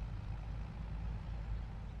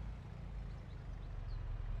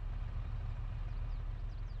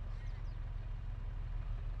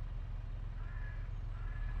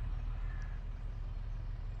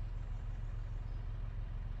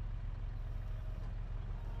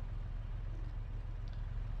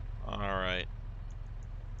 All right.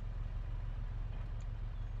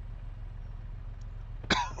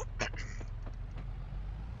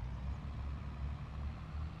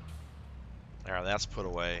 There, that's put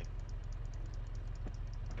away.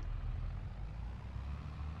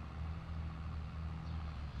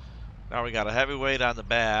 Now we got a heavyweight on the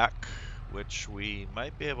back, which we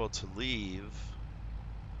might be able to leave.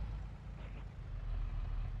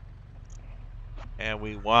 And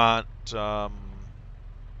we want to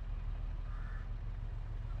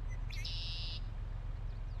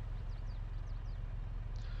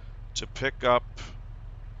pick up.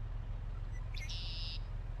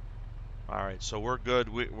 All right, so we're good.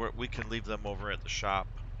 We can leave them over at the shop.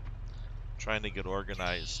 Trying to get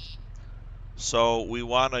organized. So we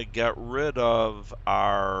want to get rid of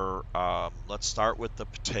our, let's start with the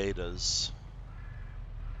potatoes.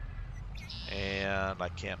 And I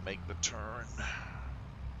can't make the turn.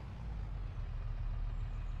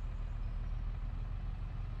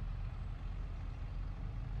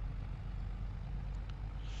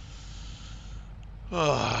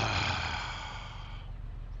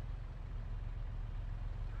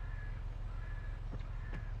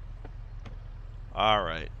 All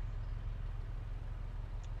right.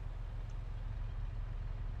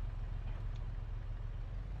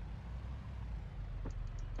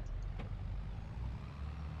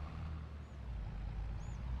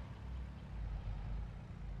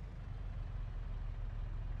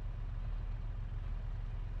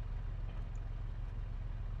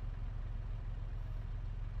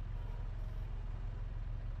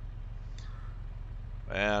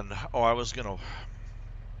 And oh, I was gonna.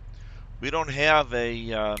 We don't have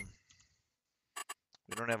a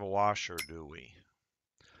washer, do we?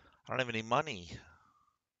 I don't have any money.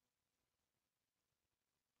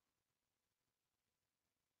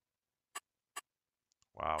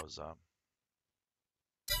 Wowza.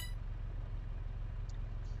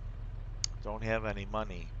 Don't have any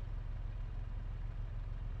money.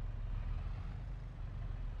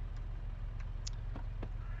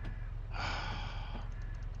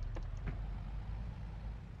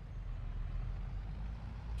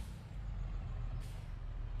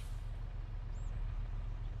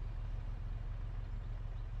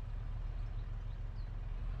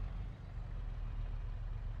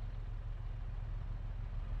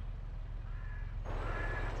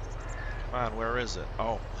 Come on, where is it?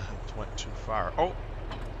 Oh, it went too far. Oh,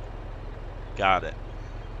 got it.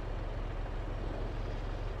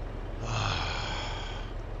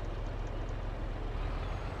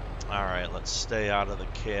 All right, let's stay out of the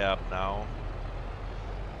cab now.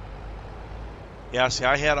 Yeah, see,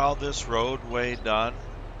 I had all this roadway done.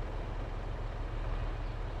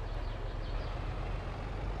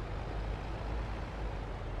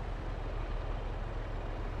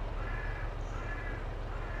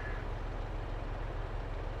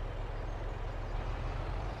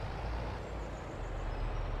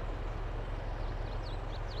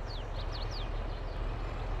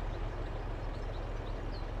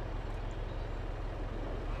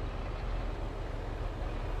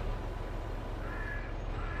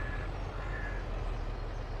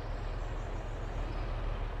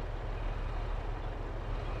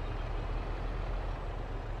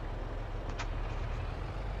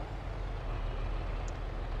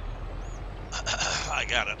 I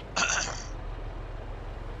got it.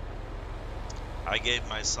 I gave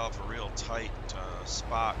myself a real tight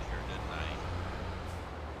spot here, didn't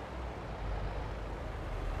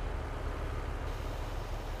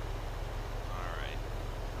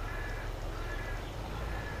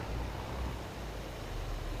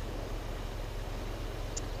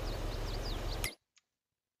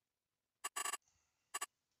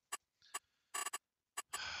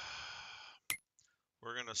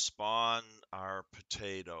we're gonna spawn our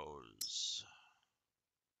potatoes.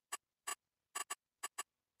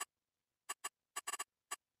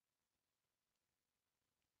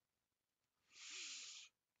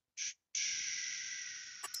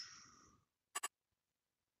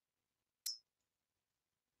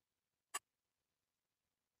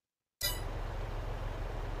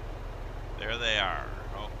 There they are.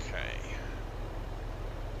 Okay.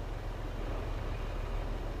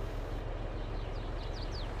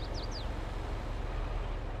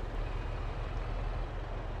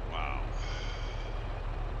 Wow.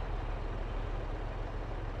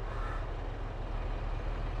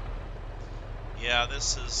 Yeah,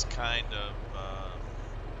 this is kind of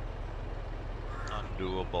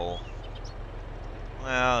undoable.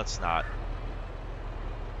 Well, it's not.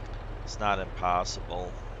 It's not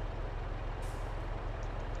impossible,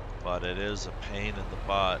 but it is a pain in the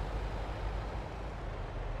butt.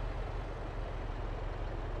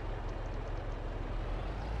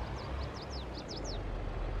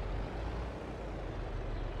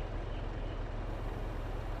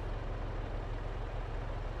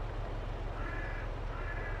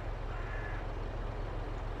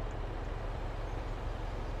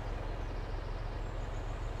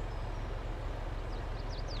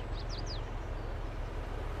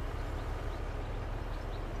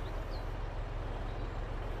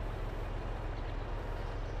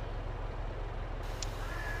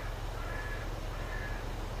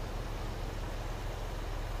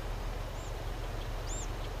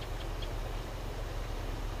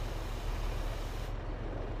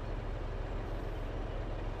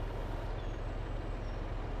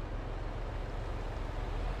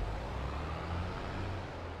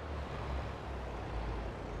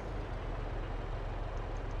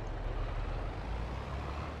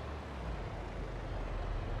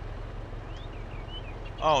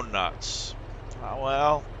 Oh, nuts.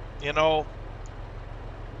 Well, you know,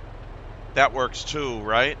 that works too,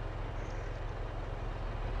 right?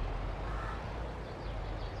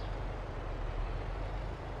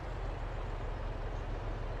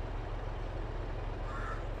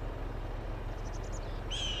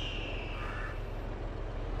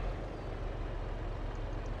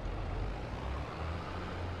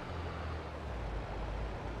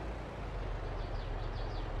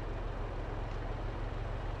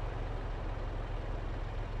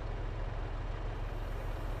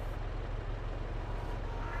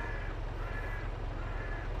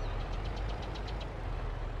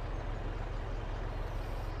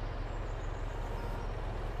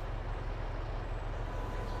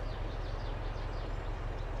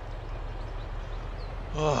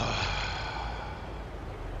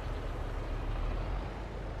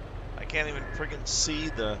 I can't even friggin' see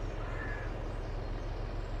the...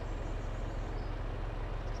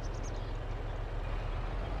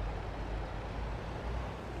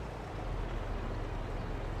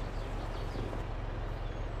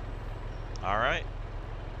 All right.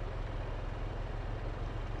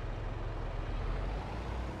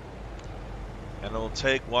 And it'll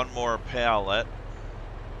take one more pallet.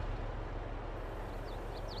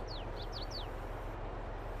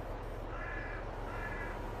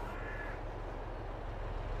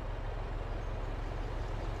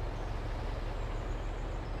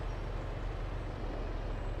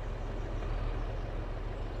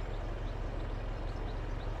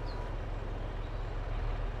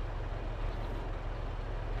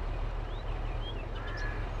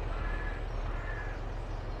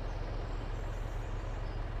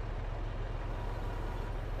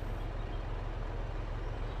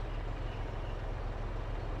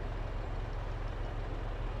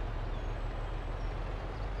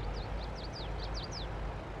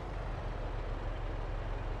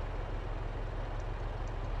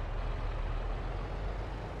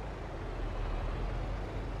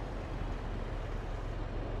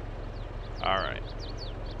 All right.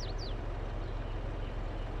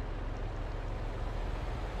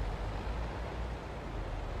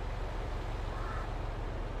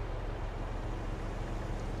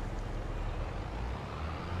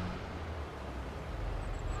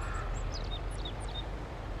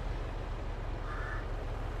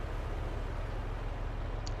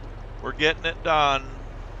 We're getting it done.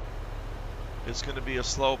 It's going to be a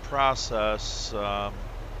slow process. All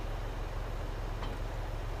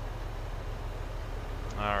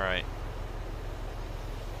right.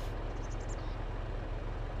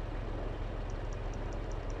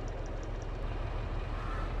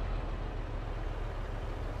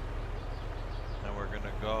 Now we're going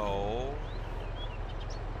to go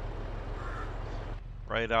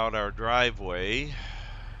right out our driveway.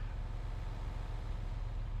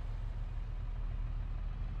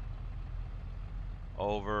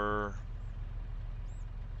 over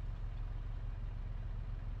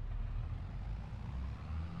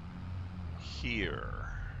here.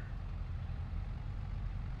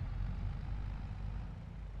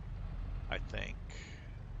 I think.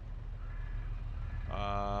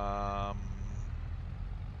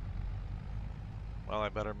 Well, I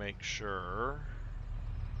better make sure.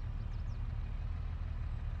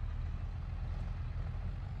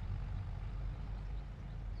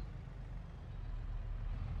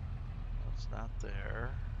 It's not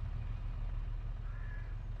there.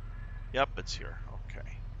 Yep, it's here. Okay.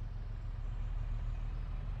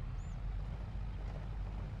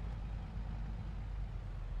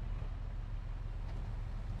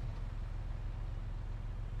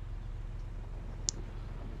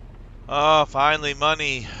 Oh, finally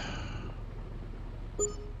money.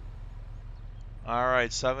 All right,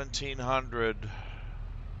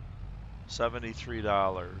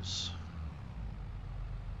 $1,773.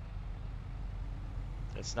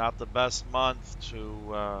 It's not the best month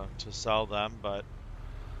to sell them, but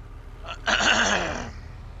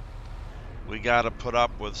we got to put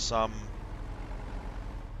up with some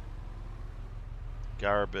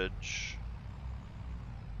garbage.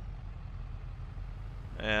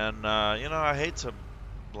 And you know, I hate to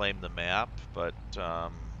blame the map, but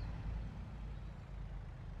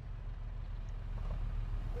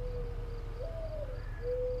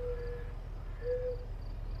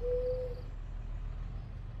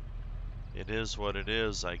it is what it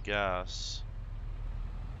is, I guess.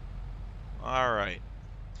 All right.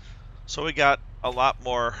 So we got a lot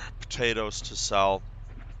more potatoes to sell.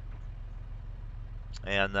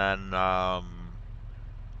 And then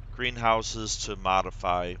greenhouses to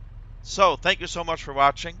modify. So thank you so much for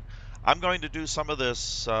watching. I'm going to do some of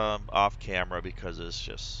this off camera because it's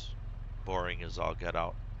just boring as all get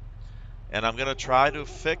out. And I'm going to try to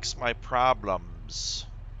fix my problems.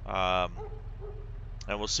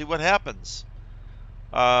 And we'll see what happens.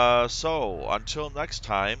 So until next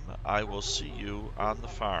time, I will see you on the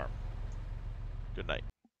farm. Good night.